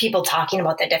see people talking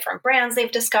about the different brands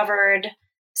they've discovered.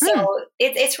 So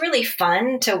it's really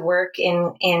fun to work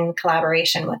in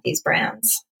collaboration with these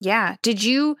brands. Yeah. Did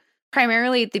you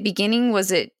primarily at the beginning,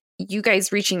 was it you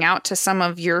guys reaching out to some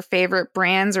of your favorite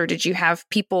brands, or did you have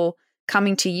people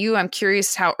coming to you? I'm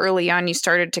curious how early on you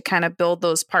started to kind of build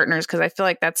those partners, because I feel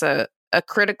like that's a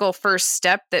critical first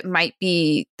step that might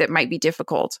be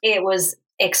difficult. It was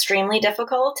extremely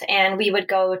difficult, and we would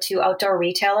go to outdoor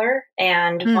retailer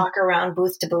and walk around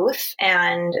booth to booth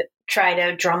and try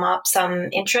to drum up some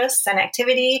interest and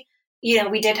activity.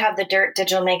 We did have the Dirt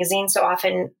digital magazine, so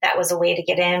often that was a way to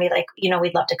get in. Be like,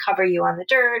 we'd love to cover you on the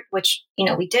Dirt, which,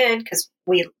 we did because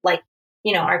we like,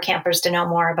 our campers to know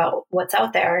more about what's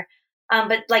out there.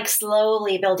 But like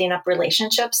slowly building up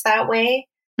relationships that way,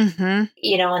 Mm-hmm.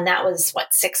 And that was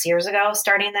 6 years ago,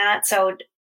 starting that. So, and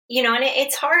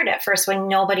it's hard at first when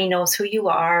nobody knows who you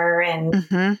are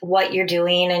and what you're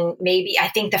doing. And maybe I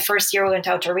think the first year we went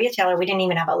out to a retailer, we didn't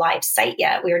even have a live site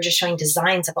yet. We were just showing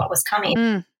designs of what was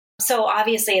coming. So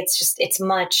obviously it's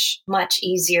much, much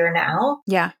easier now.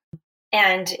 Yeah.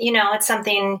 And, it's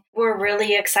something we're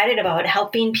really excited about,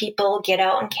 helping people get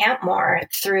out and camp more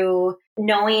through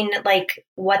knowing like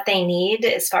what they need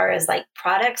as far as like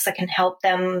products that can help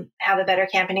them have a better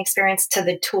camping experience, to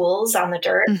the tools on the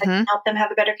Dirt that can help them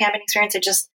have a better camping experience.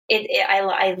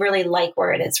 I really like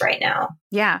where it is right now.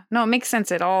 Yeah, no, it makes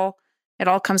sense. It all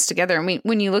comes together. I mean,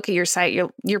 when you look at your site,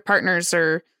 your partners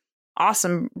are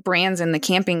awesome brands in the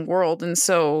camping world. And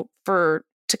so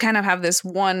to kind of have this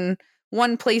one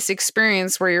place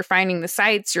experience where you're finding the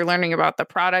sites, you're learning about the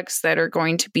products that are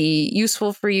going to be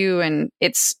useful for you. And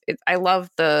I love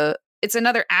it's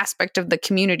another aspect of the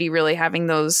community, really having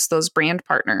those brand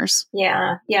partners.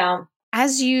 Yeah. Yeah.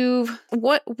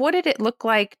 What did it look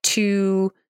like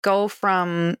to go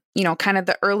from, kind of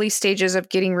the early stages of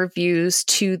getting reviews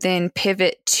to then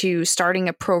pivot to starting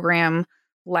a program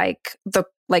like the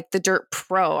Dirt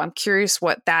Pro? I'm curious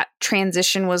what that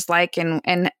transition was like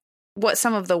and what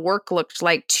some of the work looked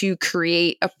like to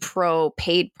create a pro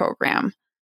paid program.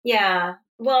 Yeah.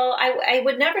 Well, I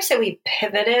would never say we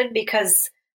pivoted, because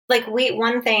like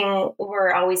one thing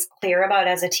we're always clear about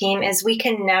as a team is we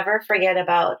can never forget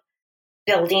about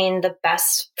building the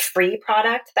best free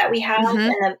product that we have.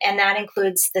 And that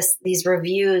includes these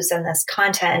reviews and this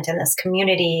content and this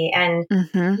community. And,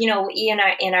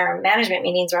 in our management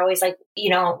meetings, we're always like,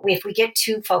 if we get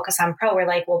too focused on pro, we're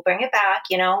like, we'll bring it back.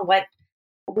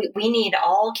 We need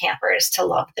all campers to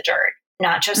love the Dirt,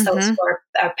 not just those who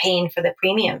are paying for the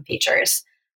premium features.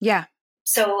 Yeah.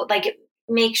 So like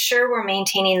make sure we're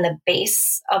maintaining the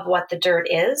base of what the Dirt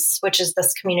is, which is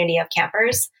this community of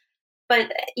campers.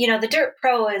 But, the Dirt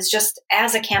Pro is just,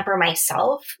 as a camper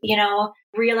myself,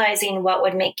 realizing what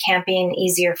would make camping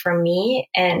easier for me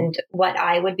and what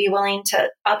I would be willing to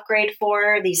upgrade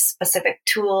for, these specific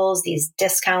tools, these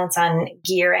discounts on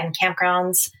gear and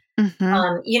campgrounds.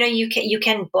 You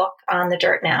can book on the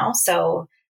Dirt now. So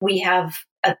we have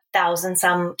 1,000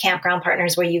 some campground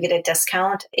partners where you get a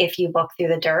discount if you book through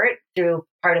the Dirt, through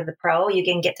part of the Pro. You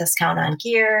can get discount on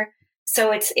gear.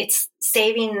 So it's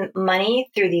saving money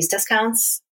through these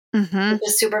discounts, which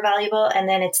is super valuable. And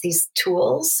then it's these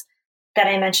tools that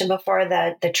I mentioned before,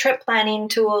 the trip planning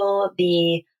tool,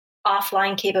 the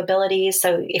offline capabilities.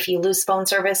 So if you lose phone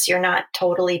service, you're not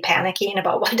totally panicking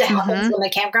about what happens when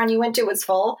the campground you went to was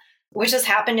full, which has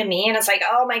happened to me. And it's like,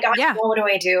 oh my God, what do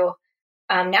I do?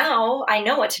 Now I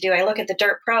know what to do. I look at the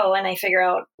Dirt Pro and I figure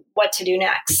out what to do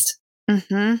next.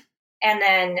 And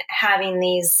then having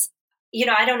these,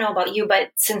 I don't know about you,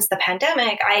 but since the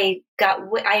pandemic,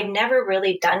 I'd never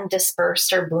really done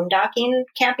dispersed or boondocking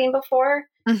camping before,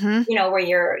 where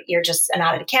you're just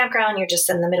not at a campground, you're just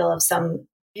in the middle of some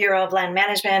Bureau of Land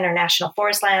Management or National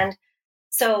Forest land.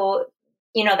 So,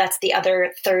 that's the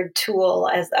other third tool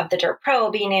of the Dirt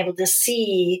Pro, being able to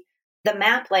see the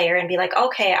map layer and be like,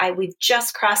 okay, we've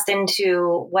just crossed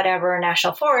into whatever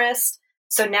national forest.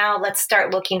 So now let's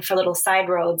start looking for little side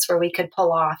roads where we could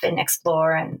pull off and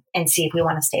explore and see if we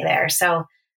want to stay there. So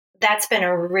that's been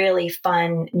a really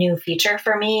fun new feature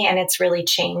for me. And it's really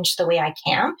changed the way I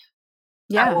camp.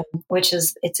 Yeah.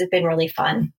 It's been really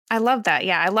fun. I love that.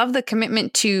 Yeah. I love the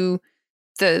commitment to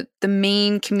the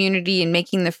main community and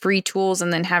making the free tools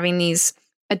and then having these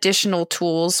additional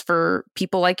tools for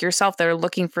people like yourself that are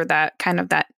looking for that kind of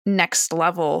that next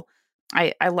level.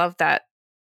 I love that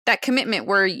that commitment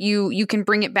where you can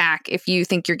bring it back if you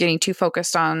think you're getting too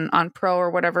focused on pro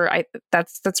or whatever.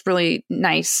 That's really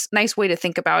nice way to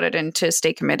think about it and to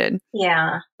stay committed.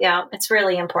 Yeah, it's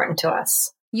really important to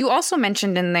us. You also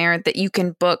mentioned in there that you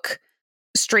can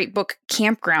straight book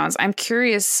campgrounds. I'm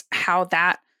curious how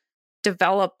that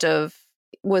developed.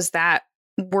 Was that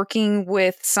working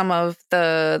with some of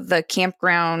the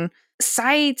campground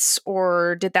sites,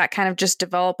 or did that kind of just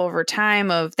develop over time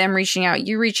of them reaching out,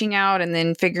 you reaching out, and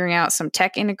then figuring out some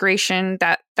tech integration?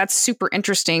 That's super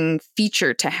interesting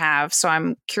feature to have. So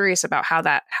I'm curious about how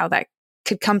that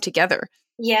could come together.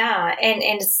 Yeah, and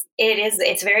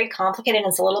it's very complicated.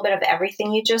 It's a little bit of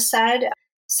everything you just said.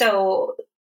 So,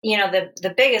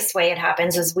 the biggest way it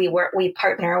happens is we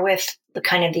partner with the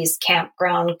kind of these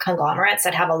campground conglomerates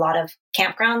that have a lot of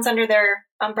campgrounds under their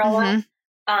umbrella.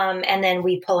 Mm-hmm. And then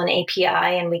we pull an API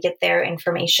and we get their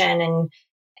information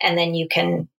and then you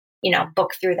can,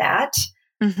 book through that.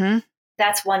 Mm-hmm.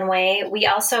 That's one way. We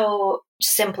also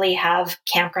simply have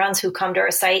campgrounds who come to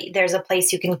our site. There's a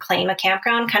place you can claim a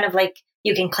campground, kind of like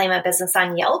you can claim a business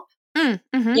on Yelp.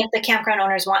 Mm-hmm. If the campground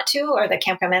owners want to, or the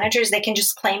campground managers, they can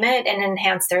just claim it and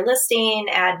enhance their listing,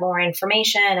 add more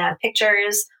information, add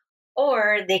pictures,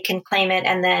 or they can claim it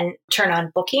and then turn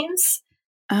on bookings.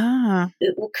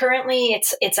 Currently,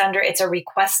 it's a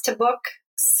request to book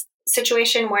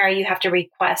situation where you have to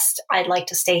request, I'd like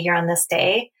to stay here on this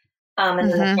day. And then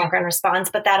the campground responds,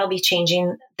 but that'll be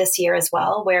changing this year as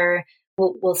well, where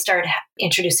we'll start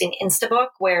introducing Instabook,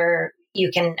 where you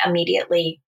can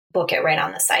immediately book it right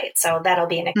on the site. So that'll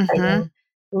be an exciting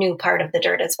new part of the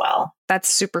Dyrt as well. That's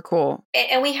super cool.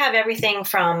 And we have everything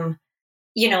from,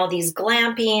 these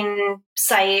glamping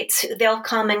sites, they'll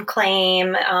come and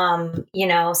claim,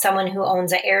 someone who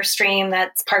owns an Airstream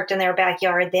that's parked in their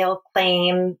backyard, they'll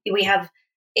claim. We have,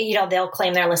 they'll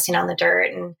claim their listing on the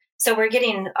Dyrt. And so we're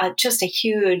getting just a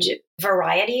huge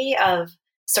variety of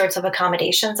sorts of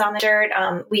accommodations on the Dyrt.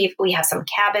 We have some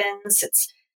cabins.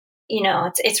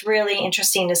 It's really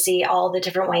interesting to see all the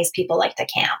different ways people like to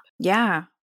camp. Yeah.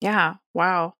 Yeah.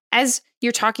 Wow. As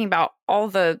you're talking about all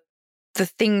the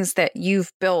things that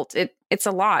you've built, it's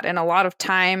a lot and a lot of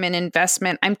time and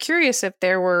investment. I'm curious if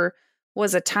there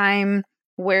was a time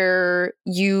where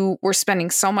you were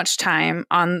spending so much time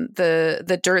on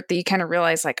the Dyrt that you kind of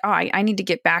realized like, oh, I need to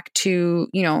get back to,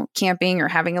 camping or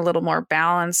having a little more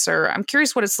balance. Or I'm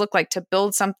curious what it's looked like to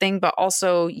build something, but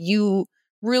also you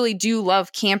really do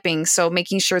love camping. So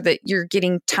making sure that you're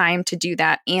getting time to do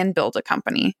that and build a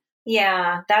company.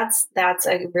 Yeah, that's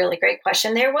a really great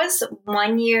question. There was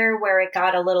one year where it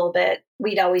got a little bit,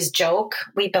 we'd always joke,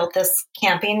 we built this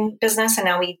camping business and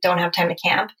now we don't have time to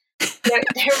camp. There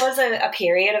was a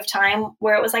period of time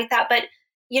where it was like that. But,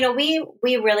 we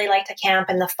really like to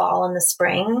camp in the fall and the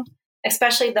spring,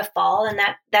 especially the fall. And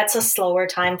that's a slower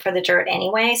time for the Dyrt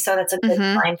anyway. So that's a good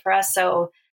time for us.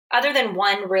 So other than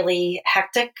one really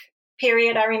hectic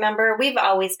period, I remember, we've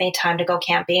always made time to go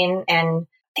camping. And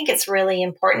I think it's really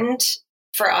important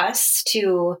for us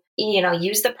to,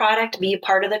 use the product, be a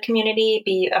part of the community,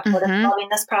 be a part of solving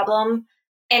this problem.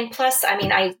 And plus,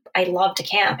 I love to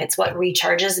camp. It's what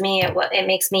recharges me. It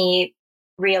makes me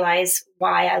realize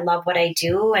why I love what I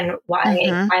do and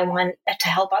why I want to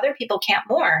help other people camp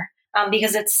more.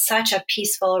 Because it's such a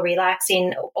peaceful,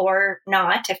 relaxing, or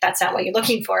not, if that's not what you're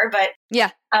looking for. But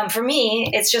yeah, for me,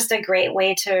 it's just a great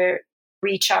way to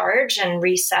recharge and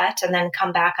reset and then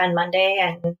come back on Monday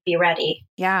and be ready.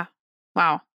 Yeah.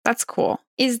 Wow. That's cool.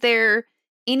 Is there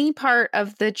any part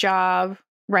of the job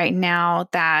right now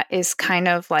that is kind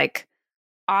of like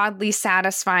oddly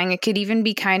satisfying? It could even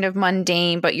be kind of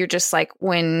mundane, but you're just like,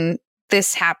 when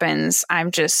this happens,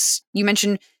 you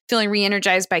mentioned feeling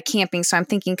re-energized by camping. So I'm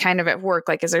thinking kind of at work,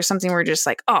 like, is there something where you're just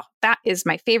like, oh, that is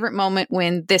my favorite moment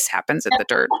when this happens at the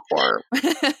Dyrt? Or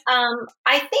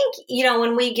I think,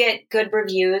 when we get good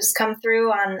reviews come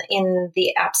through in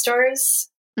the app stores,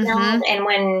 and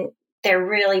when they're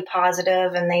really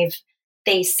positive and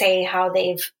they say how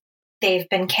they've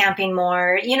been camping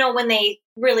more, when they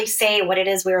really say what it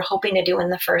is we were hoping to do in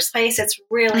the first place, it's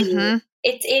really,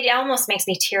 it almost makes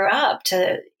me tear up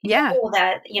to know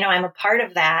that, I'm a part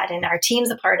of that and our team's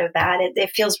a part of that.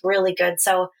 It feels really good.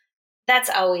 So that's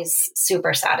always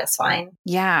super satisfying.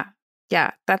 Yeah.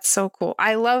 Yeah. That's so cool.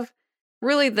 I love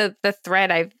really the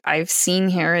thread I've seen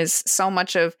here is so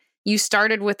much of, you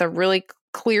started with a really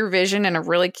clear vision and a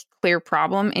really clear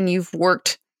problem, and you've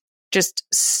worked just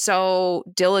so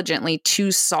diligently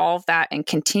to solve that and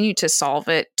continue to solve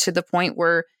it to the point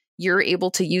where you're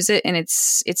able to use it and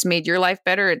it's made your life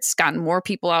better. It's gotten more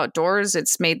people outdoors.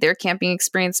 It's made their camping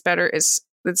experience better. It's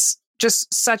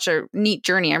just such a neat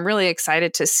journey. I'm really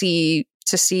excited to see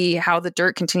to see how the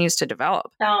dirt continues to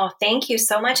develop. Oh, thank you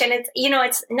so much. And it's,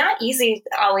 it's not easy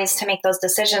always to make those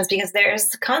decisions because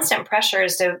there's constant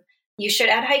pressures to, you should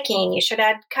add hiking, you should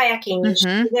add kayaking, you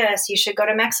should do this, you should go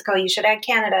to Mexico, you should add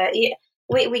Canada.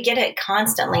 We get it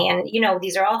constantly. And,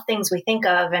 these are all things we think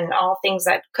of and all things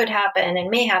that could happen and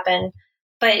may happen.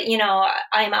 But,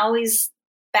 I'm always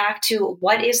back to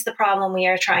what is the problem we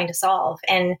are trying to solve.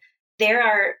 And there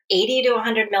are 80 to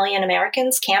 100 million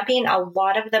Americans camping. A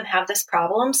lot of them have this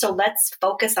problem. So let's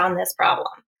focus on this problem.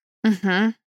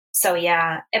 So,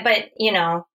 yeah. But,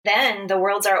 then the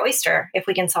world's our oyster if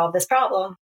we can solve this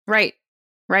problem. Right.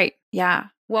 Yeah.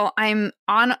 Well, I'm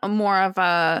on more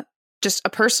of just a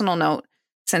personal note.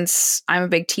 Since I'm a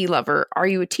big tea lover, are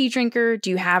you a tea drinker? Do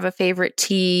you have a favorite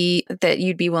tea that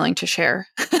you'd be willing to share?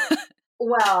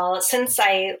 Well, since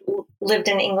I lived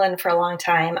in England for a long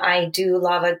time, I do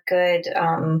love a good,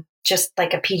 just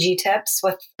like a PG Tips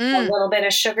with a little bit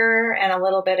of sugar and a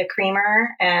little bit of creamer.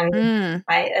 And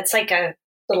it's like a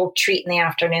little treat in the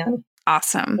afternoon.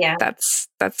 Awesome. Yeah. That's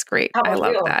great. I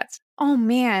love that. Oh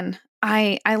man.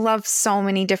 I love so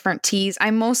many different teas.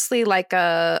 I'm mostly like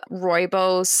a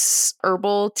rooibos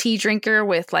herbal tea drinker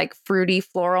with like fruity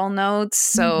floral notes.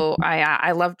 So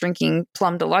I love drinking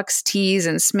Plum Deluxe teas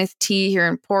and Smith tea here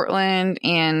in Portland.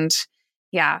 And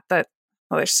yeah,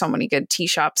 there's so many good tea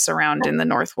shops around in the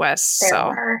Northwest. There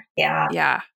are.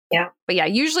 Yeah. But yeah,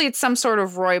 usually it's some sort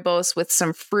of rooibos with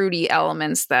some fruity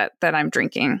elements that I'm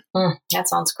drinking. That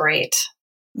sounds great.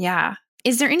 Yeah.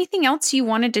 Is there anything else you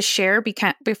wanted to share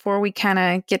before we kind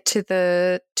of get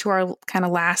to our kind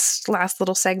of last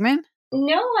little segment?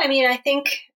 No, I mean, I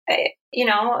think,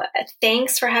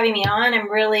 thanks for having me on. I'm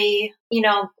really,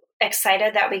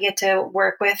 excited that we get to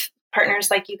work with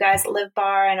partners like you guys at Live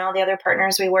Bar and all the other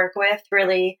partners we work with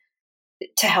really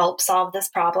to help solve this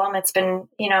problem. It's been,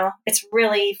 it's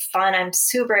really fun. I'm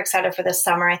super excited for this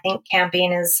summer. I think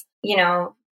camping is,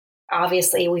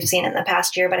 obviously we've seen it in the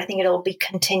past year, but I think it'll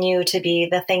continue to be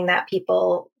the thing that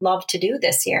people love to do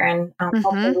this year. And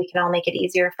hopefully we can all make it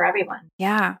easier for everyone.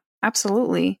 Yeah,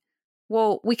 absolutely.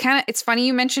 Well, it's funny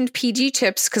you mentioned PG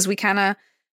Tips because the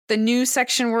new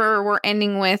section we're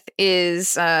ending with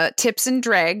is tips and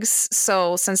dregs.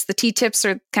 So since the tea tips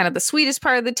are kind of the sweetest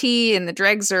part of the tea and the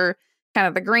dregs are kind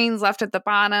of the grains left at the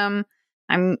bottom,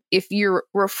 if you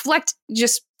reflect,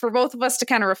 just for both of us to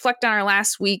kind of reflect on our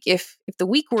last week, if the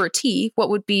week were a tea, what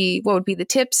would be the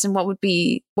tips and what would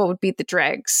be the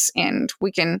dregs? And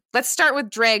let's start with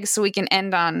dregs so we can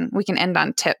end on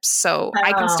tips. So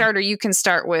I can start, or you can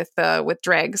start with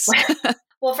dregs.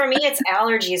 Well, for me, it's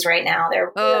allergies right now.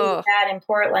 They're really bad in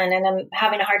Portland, and I'm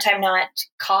having a hard time not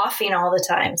coughing all the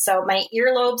time. So my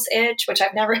earlobes itch, which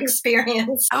I've never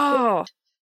experienced. Oh,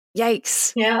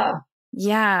 yikes! Yeah.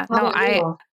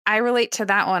 No, I relate to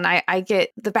that one. I get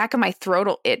the back of my throat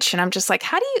will itch, and I'm just like,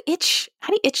 how do you itch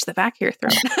the back of your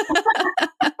throat?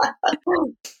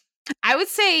 I would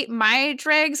say my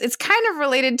dregs, it's kind of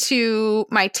related to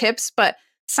my tips, but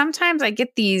sometimes I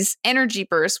get these energy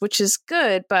bursts, which is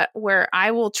good, but where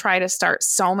I will try to start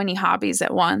so many hobbies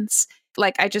at once.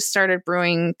 Like I just started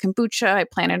brewing kombucha. I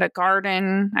planted a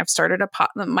garden. I've started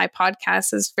my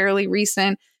podcast is fairly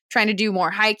recent. Trying to do more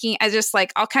hiking.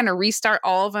 I'll kind of restart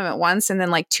all of them at once. And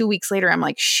then like 2 weeks later, I'm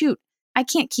like, shoot, I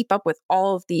can't keep up with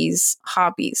all of these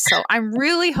hobbies. So I'm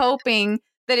really hoping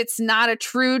that it's not a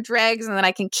true dregs and that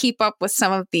I can keep up with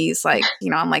some of these. Like,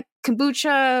 I'm like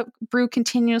kombucha, brew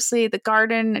continuously, the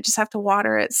garden, I just have to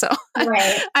water it. So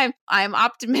right. I'm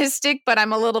optimistic, but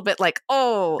I'm a little bit like,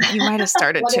 oh, you might have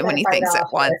started too many things at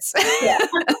once. Yeah.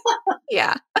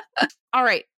 Yeah. All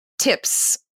right.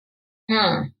 Tips.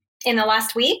 In the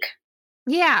last week?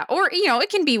 Yeah. Or, it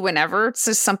can be whenever. It's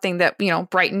just something that,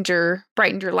 brightened your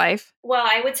life. Well,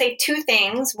 I would say two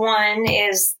things. One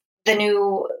is the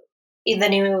new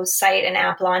site and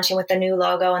app launching with the new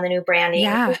logo and the new branding.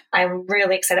 Yeah. I'm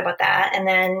really excited about that. And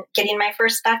then getting my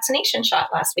first vaccination shot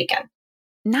last weekend.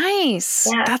 Nice.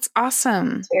 Yeah. That's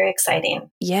awesome. It's very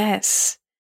exciting. Yes.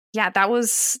 Yeah. That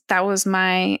was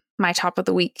my top of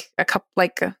the week.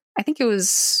 I think it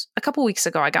was a couple weeks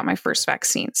ago I got my first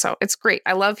vaccine. So it's great.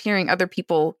 I love hearing other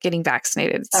people getting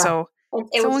vaccinated. So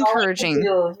it was encouraging.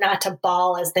 Not to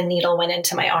bawl as the needle went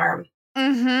into my arm.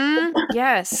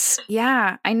 Yes.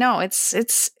 Yeah, I know.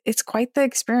 It's quite the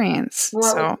experience.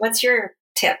 Well, what's your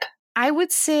tip? I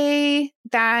would say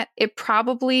that it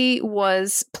probably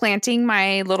was planting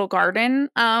my little garden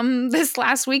this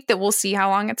last week, that we'll see how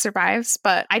long it survives.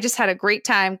 But I just had a great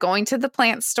time going to the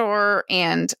plant store,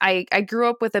 and I grew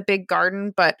up with a big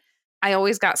garden, but I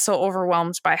always got so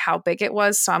overwhelmed by how big it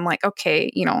was. So I'm like, okay,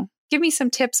 give me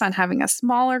some tips on having a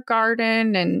smaller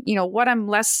garden and, what I'm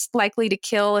less likely to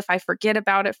kill if I forget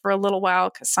about it for a little while,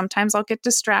 because sometimes I'll get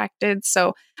distracted.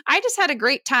 So I just had a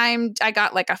great time. I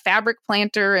got like a fabric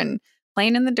planter and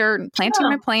playing in the dirt and planting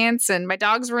my plants, and my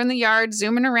dogs were in the yard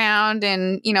zooming around,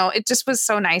 and it just was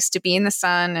so nice to be in the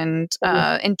sun and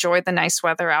enjoy the nice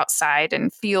weather outside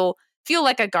and feel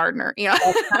like a gardener.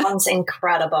 That sounds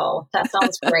incredible. That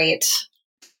sounds great.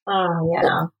 Oh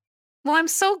yeah. Well, I'm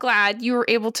so glad you were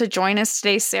able to join us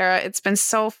today, Sarah. It's been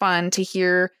so fun to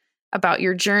hear about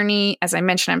your journey. As I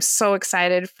mentioned, I'm so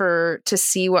excited to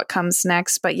see what comes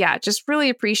next. But yeah, just really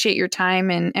appreciate your time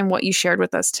and what you shared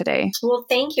with us today. Well,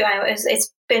 thank you.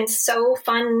 It's been so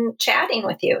fun chatting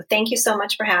with you. Thank you so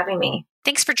much for having me.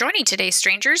 Thanks for joining today,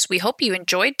 strangers. We hope you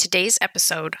enjoyed today's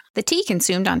episode. The tea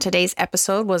consumed on today's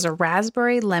episode was a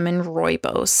raspberry lemon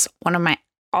rooibos, one of my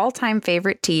all-time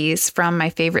favorite teas from my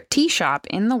favorite tea shop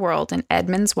in the world in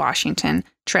Edmonds, Washington,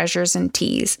 Treasures and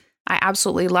Teas. I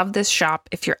absolutely love this shop.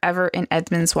 If you're ever in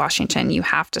Edmonds, Washington, you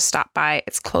have to stop by.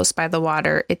 It's close by the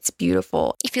water. It's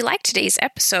beautiful. If you liked today's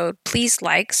episode, please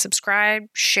like, subscribe,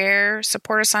 share,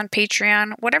 support us on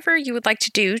Patreon, whatever you would like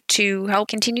to do to help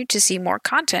continue to see more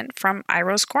content from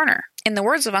Iroh's Corner. In the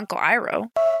words of Uncle Iroh,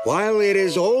 while it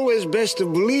is always best to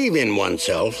believe in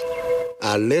oneself,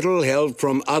 a little help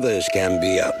from others can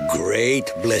be a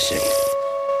great blessing.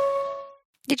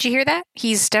 Did you hear that?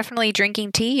 He's definitely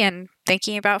drinking tea and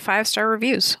thinking about 5-star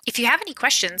reviews. If you have any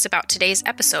questions about today's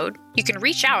episode, you can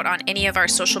reach out on any of our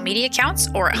social media accounts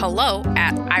or at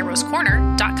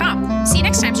hello@irohscorner.com. See you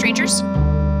next time, strangers.